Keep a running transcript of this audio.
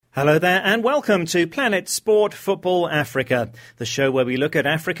Hello there and welcome to Planet Sport Football Africa, the show where we look at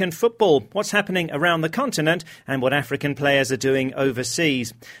African football, what's happening around the continent and what African players are doing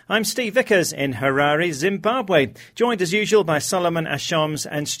overseas. I'm Steve Vickers in Harare, Zimbabwe, joined as usual by Solomon Ashoms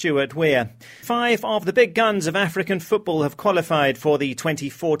and Stuart Weir. 5 of the big guns of African football have qualified for the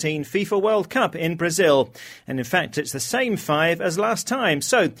 2014 Fifa World Cup in Brazil. And in fact, it's the same 5 as last time.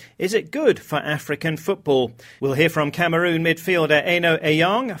 So, is it good for African football? We'll hear from Cameroon midfielder Enoh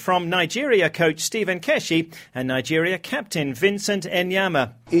Eyong, from Nigeria coach Stephen Keshi and Nigeria captain Vincent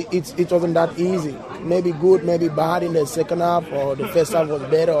Enyeama. It wasn't that easy. Maybe good, maybe bad in the second half, or the first half was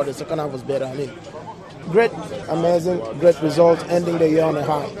better, or the second half was better. Great, amazing, great results, ending the year on a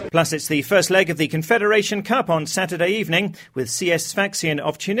high. Plus, it's the first leg of the Confederation Cup on Saturday evening, with CS Sfaxien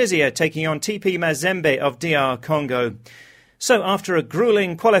of Tunisia taking on TP Mazembe of DR Congo. So after a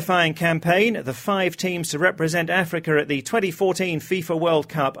gruelling qualifying campaign, the 5 teams to represent Africa at the 2014 FIFA World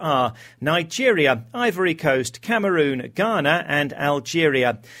Cup are Nigeria, Ivory Coast, Cameroon, Ghana and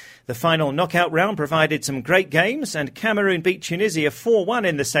Algeria. The final knockout round provided some great games, and Cameroon beat Tunisia 4-1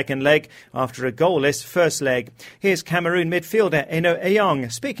 in the second leg after a goalless first leg. Here's Cameroon midfielder Enoh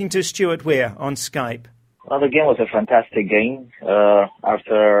Eyong speaking to Stuart Weir on Skype. Well, the game was a fantastic game.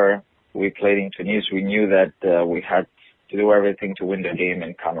 After we played in Tunisia, we knew that we had to do everything to win the game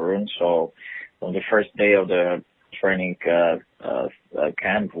in Cameroon. So on the first day of the training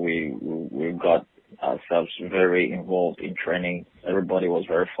camp, we got ourselves very involved in training. Everybody was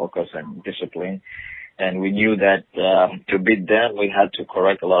very focused and disciplined. And we knew that to beat them, we had to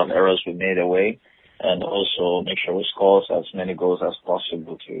correct a lot of errors we made away and also make sure we score as many goals as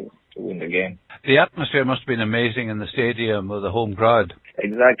possible to win the game. The atmosphere must have been amazing in the stadium with the home crowd.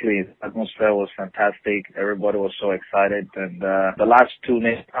 Exactly. The atmosphere was fantastic. Everybody was so excited. And the last 2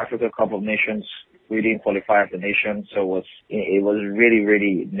 Africa Cup of Nations, we didn't qualify as a nation. So it was really,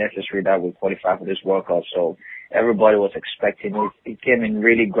 really necessary that we qualify for this World Cup. So everybody was expecting it. It came in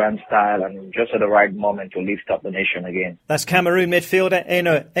really grand style and just at the right moment to lift up the nation again. That's Cameroon midfielder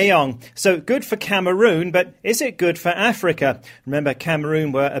Enoh Eyong. So good for Cameroon, but is it good for Africa? Remember,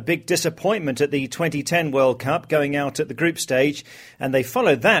 Cameroon were a big disappointment at the 2010 World Cup, going out at the group stage, and they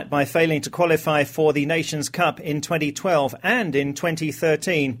followed that by failing to qualify for the Nations Cup in 2012 and in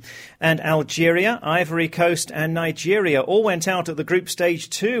 2013. And Algeria, Ivory Coast and Nigeria all went out at the group stage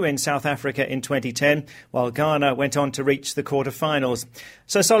too in South Africa in 2010, while Ghana went on to reach the quarter-finals.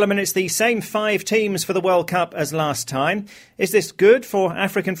 So, Solomon, it's the same 5 teams for the World Cup as last time. Is this good for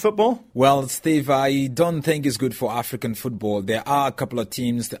African football? Well, Steve, I don't think it's good for African football. There are a couple of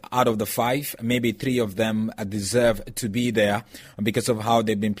teams out of the 5, maybe 3 of them deserve to be there because of how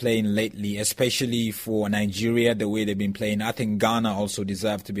they've been playing lately, especially for Nigeria, the way they've been playing. I think Ghana also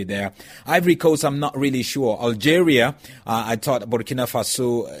deserve to be there. Ivory Coast, I'm not really sure. Algeria, I thought Burkina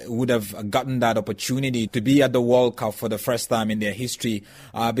Faso would have gotten that opportunity to be at the World Cup for the first time in their history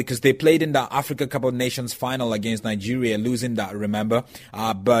because they played in the Africa Cup of Nations final against Nigeria, losing that, remember?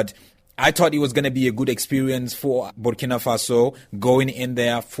 But I thought it was going to be a good experience for Burkina Faso going in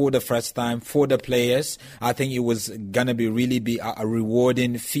there for the first time for the players. I think it was going to be a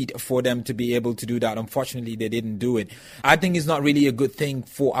rewarding feat for them to be able to do that. Unfortunately, they didn't do it. I think it's not really a good thing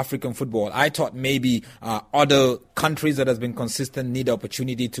for African football. I thought maybe other countries that has been consistent need the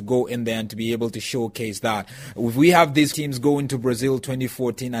opportunity to go in there and to be able to showcase that. If we have these teams going to Brazil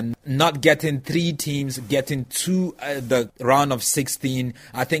 2014 and not getting 3 teams getting to the round of 16,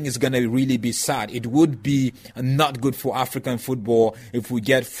 I think it's going to really be sad. It would be not good for African football if we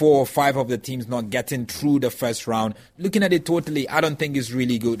get 4 or 5 of the teams not getting through the first round. Looking at it totally, I don't think it's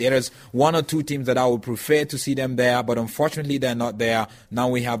really good. There is 1 or 2 teams that I would prefer to see them there, but unfortunately they're not there. Now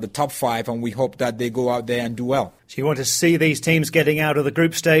we have the top 5 and we hope that they go out there and do well. So you want to see these teams getting out of the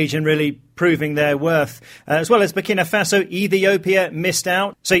group stage and really proving their worth. As well as Burkina Faso, Ethiopia missed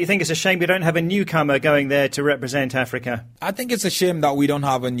out. So you think it's a shame we don't have a newcomer going there to represent Africa? I think it's a shame that we don't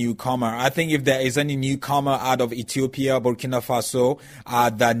have a newcomer. I think if there is any newcomer out of Ethiopia, Burkina Faso,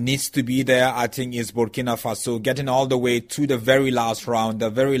 that needs to be there, I think is Burkina Faso, getting all the way to the very last round, the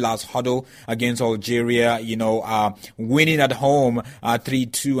very last huddle against Algeria, winning at home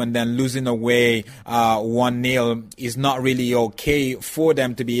 3-2 and then losing away 1-0 is not really okay for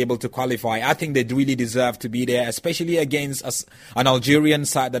them to be able to qualify. I think they really deserve to be there, especially against an Algerian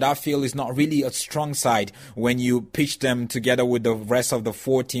side that I feel is not really a strong side when you pitch them together with the rest of the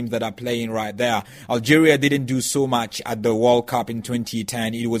 4 teams that are playing right there. Algeria didn't do so much at the World Cup in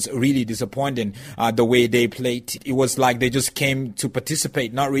 2010. It was really disappointing the way they played. It was like they just came to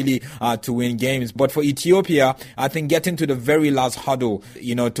participate, not really to win games. But for Ethiopia, I think getting to the very last huddle,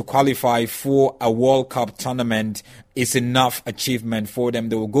 to qualify for a World Cup tournament is enough achievement for them.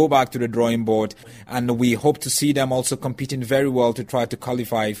 They will go back to the drawing board, and we hope to see them also competing very well to try to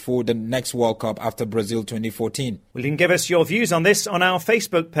qualify for the next World Cup after Brazil 2014. Well, you can give us your views on this on our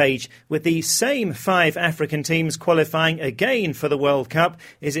Facebook page. With the same 5 African teams qualifying again for the World Cup,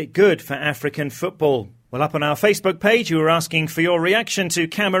 is it good for African football? Well, up on our Facebook page, we were asking for your reaction to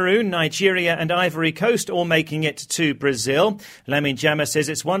Cameroon, Nigeria and Ivory Coast all making it to Brazil. Enoh Eyong says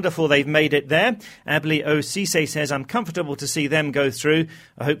it's wonderful they've made it there. Abli Osise says, I'm comfortable to see them go through.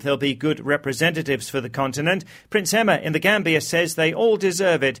 I hope they'll be good representatives for the continent. Prince Emma in the Gambia says they all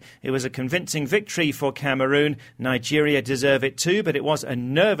deserve it. It was a convincing victory for Cameroon. Nigeria deserve it too, but it was a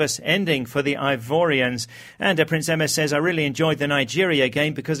nervous ending for the Ivorians. And Prince Emma says, I really enjoyed the Nigeria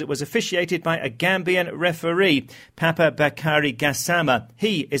game because it was officiated by a Gambian referee, Papa Bakari Gassama.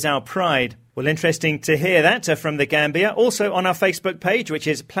 He is our pride. Well, interesting to hear that from the Gambia. Also on our Facebook page, which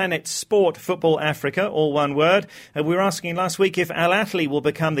is Planet Sport Football Africa, all one word. We were asking last week if Al Ahly will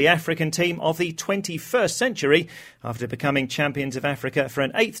become the African team of the 21st century after becoming champions of Africa for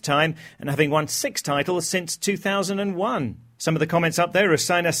an 8th time and having won 6 titles since 2001. Some of the comments up there,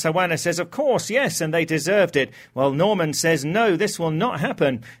 Usaina Sawana says, of course, yes, and they deserved it. While Norman says, no, this will not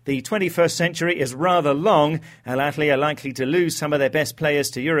happen. The 21st century is rather long. Al Ahly are likely to lose some of their best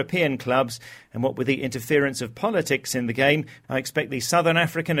players to European clubs. And what with the interference of politics in the game, I expect the Southern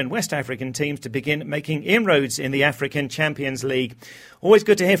African and West African teams to begin making inroads in the African Champions League. Always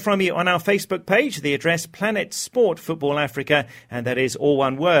good to hear from you on our Facebook page, the address Planet Sport Football Africa, and that is all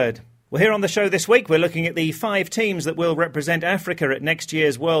one word. Well, here on the show this week, we're looking at the 5 teams that will represent Africa at next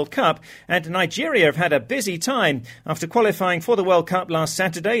year's World Cup. And Nigeria have had a busy time. After qualifying for the World Cup last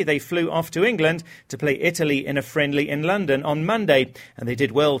Saturday, they flew off to England to play Italy in a friendly in London on Monday. And they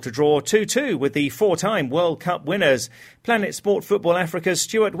did well to draw 2-2 with the 4-time World Cup winners. Planet Sport Football Africa's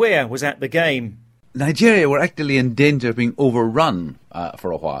Stuart Weir was at the game. Nigeria were actually in danger of being overrun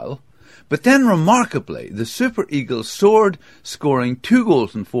for a while. But then, remarkably, the Super Eagles soared, scoring 2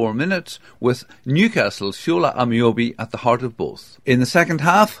 goals in 4 minutes, with Newcastle's Shola Amiobi at the heart of both. In the second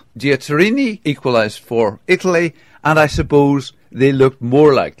half, Giaccherini equalised for Italy, and I suppose they looked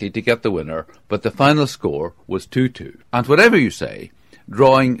more likely to get the winner, but the final score was 2-2. And whatever you say,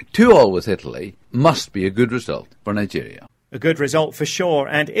 drawing 2-2 with Italy must be a good result for Nigeria. A good result for sure,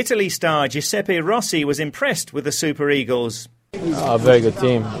 and Italy star Giuseppe Rossi was impressed with the Super Eagles. A very good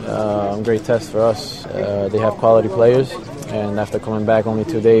team, great test for us. They have quality players, and after coming back only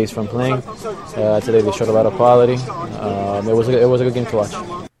 2 days from playing, today they showed a lot of quality. It was a good game to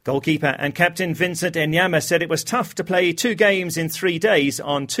watch. Goalkeeper and captain Vincent Enyeama said it was tough to play 2 games in 3 days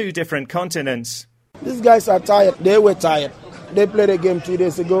on 2 different continents. These guys are tired. They were tired. They played a game 2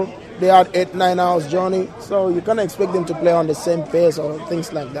 days ago. They had 8-9 hours journey, so you can't expect them to play on the same pace or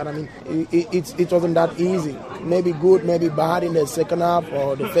things like that. I mean, it wasn't that easy. Maybe good, maybe bad in the second half,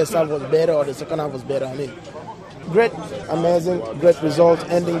 or the first half was better, or the second half was better. I mean, great, amazing, great result,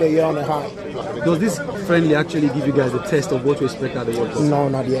 ending the year on a high. Does this friendly actually give you guys a taste of what to expect at the World Cup? No,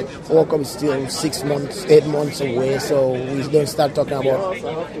 not yet. World Cup is still 6 months, 8 months away, so we don't start talking about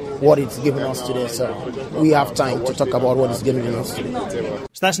what it's giving us today. So we have time to talk about what it's giving us today.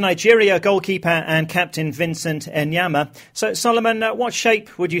 So that's Nigeria goalkeeper and captain Vincent Enyeama. So Solomon, what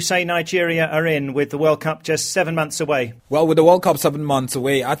shape would you say Nigeria are in with the World Cup just 7 months away? Well, with the World Cup 7 months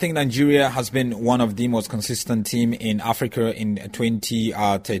away, I think Nigeria has been one of the most consistent teams in Africa in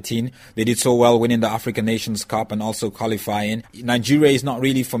 2013. They did so well winning the African Nations Cup and also qualifying. Nigeria is not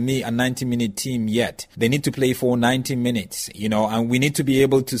really, for me, a 90-minute team yet. They need to play for 90 minutes, and we need to be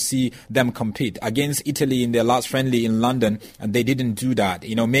able to see them compete. Against Italy in their last friendly in London, and they didn't do that.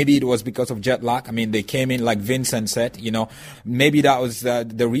 Maybe it was because of jet lag. I mean, they came in like Vincent said, maybe that was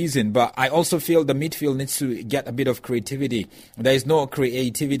the reason. But I also feel the midfield needs to get a bit of creativity. There is no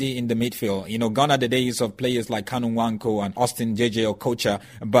creativity in the midfield. Gone are the days of players like Kanu Nwankwo and Austin JJ Okocha,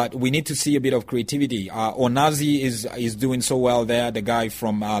 but we need to see a bit of creativity. Onazi is doing so well there, the guy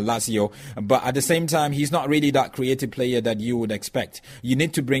from Lazio, but at the same time, he's not really that creative player that you would expect. You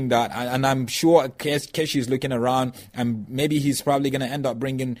need to bring that, and I'm sure Keshi is looking around, and maybe he's probably going to end up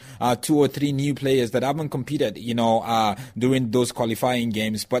bringing 2 or 3 new players that haven't competed, during those qualifying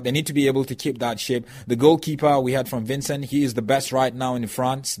games, but they need to be able to keep that shape. The goalkeeper we had from Vincent, he is the best right now in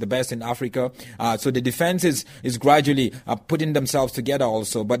France, the best in Africa. So the defense is gradually putting themselves together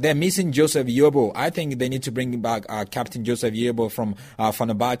also, but they're missing Joseph Yobo. I think they need to bring back Captain Joseph Yobo from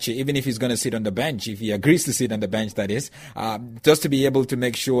Fenerbahce, even if he's going to sit on the bench, if he agrees to sit on the bench, that is, just to be able to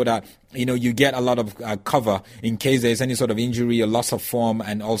make sure that you get a lot of cover in case there's any sort of injury or loss of form,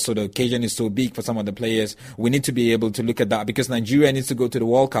 and also the occasion is so big for some of the players. We need to be able to look at that, because Nigeria needs to go to the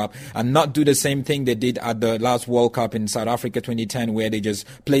World Cup and not do the same thing they did at the last World Cup in South Africa 2010, where they just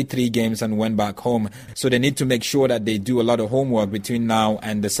played 3 games and went back home. So they need to make sure that they do a lot of homework between now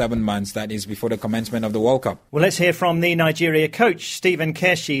and the 7 months that is before the commencement of the World Cup. Well, let's hear from the Nigeria coach, Stephen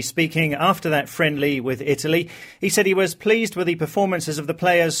Keshi, speaking after that friendly with Italy. He said he was pleased with the performances of the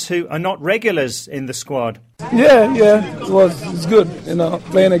players who are not regulars in the squad. Yeah, it's good.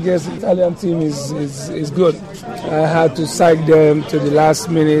 Playing against the Italian team is good. I had to psych them to the last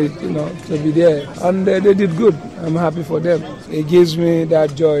minute, to be there, and they did good. I'm happy for them. It gives me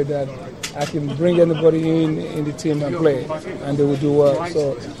that joy that I can bring anybody in the team and play, and they will do well.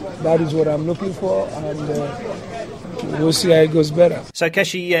 So that is what I'm looking for, and we'll see how it goes better. So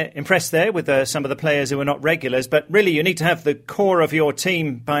Keshi impressed there with some of the players who are not regulars, but really you need to have the core of your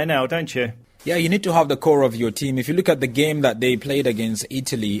team by now, don't you? Yeah, you need to have the core of your team. If you look at the game that they played against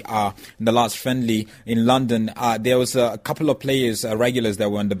Italy in the last friendly in London, there was a couple of players, regulars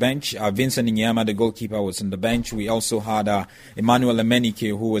that were on the bench. Vincent Enyeama, the goalkeeper, was on the bench. We also had Emmanuel Emenike,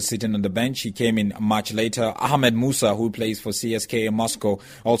 who was sitting on the bench. He came in much later. Ahmed Musa, who plays for CSKA in Moscow,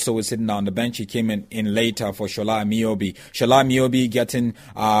 also was sitting on the bench. He came in later for Shola Ameobi. Shola Ameobi getting,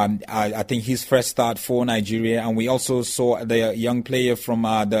 I think, his first start for Nigeria. And we also saw the young player from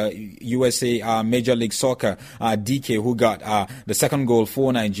the USA Major League Soccer, DK, who got the second goal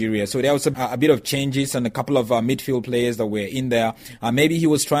for Nigeria. So there was a bit of changes and a couple of midfield players that were in there. Maybe he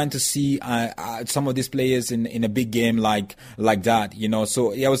was trying to see some of these players in a big game like that,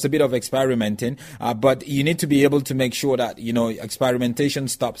 So there was a bit of experimenting, but you need to be able to make sure that, experimentation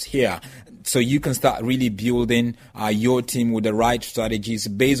stops here. So you can start really building your team with the right strategies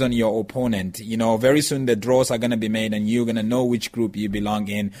based on your opponent. Very soon the draws are going to be made, and you're going to know which group you belong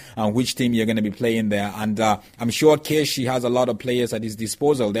in and which team you're going to be playing there. And I'm sure Keshi has a lot of players at his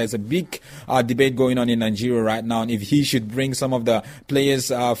disposal. There's a big debate going on in Nigeria right now, and if he should bring some of the players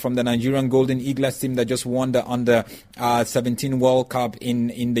from the Nigerian Golden Eagles team that just won the under 17 World Cup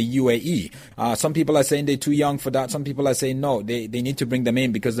in the UAE. Some people are saying they're too young for that. Some people are saying no, they need to bring them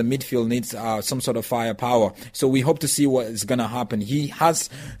in because the midfield needs some sort of firepower. So we hope to see what is going to happen. He has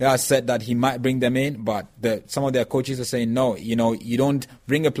said that he might bring them in, but some of their coaches are saying no, you don't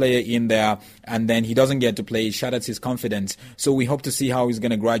bring a player in there and then he doesn't get to play. It shatters his confidence. So we hope to see how he's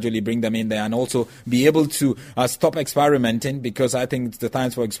going to gradually bring them in there and also be able to stop experimenting, because I think the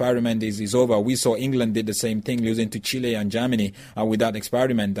times for experiment is over. We saw England did the same thing, losing to Chile and Germany with that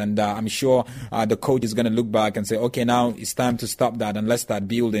experiment. And I'm sure the coach is going to look back and say, okay, now it's time to stop that and let's start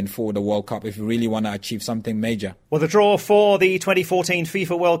building for the World Cup if we really want to achieve something major. Well, the draw for the 2014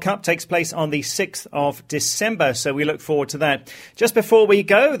 FIFA World Cup takes place on the 6th of December, so we look forward to that. Just before we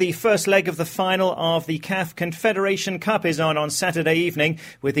go, the first leg of the final of the CAF Confederation Cup is on Saturday evening,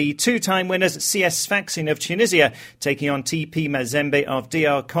 with the two-time winners CS Sfaxien of Tunisia taking on TP Mazembe of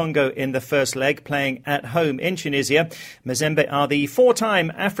DR Congo in the first leg, playing at home in Tunisia. Mazembe are the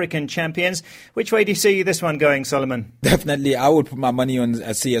 4-time African champions. Which way do you see this one going, Solomon? Definitely, I would put my money on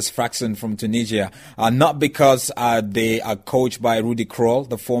CS Sfaxien from Tunisia, not because they are coached by Rudy Krol,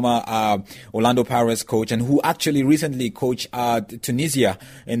 the former Orlando Pirates coach, and who actually recently coached Tunisia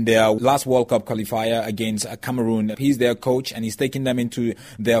in their last World Cup qualifier against Cameroon. He's their coach, and he's taking them into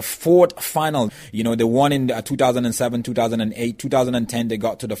their 4th final. They won in 2007, 2008, 2010. They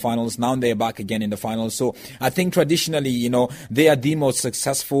got to the finals. Now they're back again in the finals. So I think traditionally, they are the most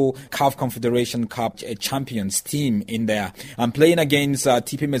successful CAF Confederation Cup champions team in there. And playing against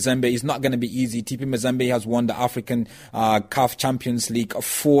TP Mazembe is not going to be easy. TP Mazembe has won the African CAF Champions League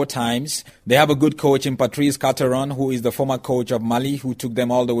 4 times. They have a good coach in Patrice Carteron, who is the former coach of Mali, who took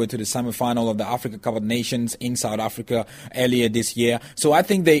them all the way to the semi-final of the Africa Cup of Nations in South Africa earlier this year. So I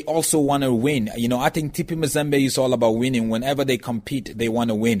think they also want to win. I think TP Mazembe is all about winning. Whenever they compete, they want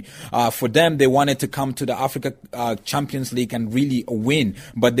to win. For them, they wanted to come to the Africa Champions League and really win,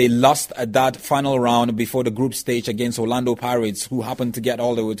 but they lost at that final round before the group stage against Orlando Pirates, who happened to get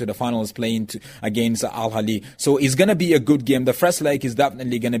all the way to the finals, playing against Al Ahly. So it's going to be a good game. The first leg is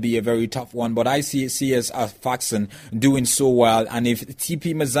definitely going to be a very tough one, but I see CS Sfaxien doing so well. And if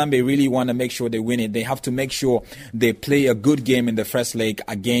TP Mazembe really want to make sure they win it, they have to make sure they play a good game in the first leg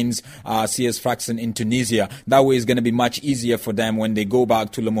against CS Sfaxien in Tunisia. That way it's going to be much easier for them when they go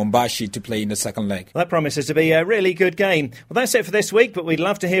back to Lumumbashi to play in the second leg. That promises to be a really good game. Well, that's it for this week, but we'd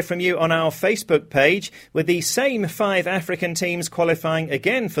love to hear from you on our Facebook page. With the same 5 African teams qualifying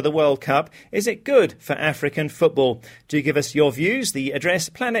again for the World Cup, is it good for African football? Do give us your views. The address,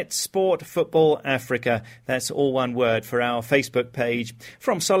 Planet Sport Football Africa. That's all one word for our Facebook page.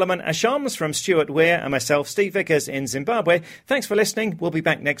 From Solomon Salman Ashams from Stuart Weir and myself, Steve Vickers in Zimbabwe. Thanks for listening. We'll be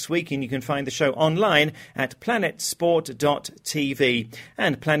back next week, and you can find the show online at planetsport.tv.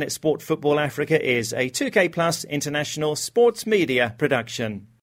 And Planet Sport Football Africa is a 2K Plus international sports media production.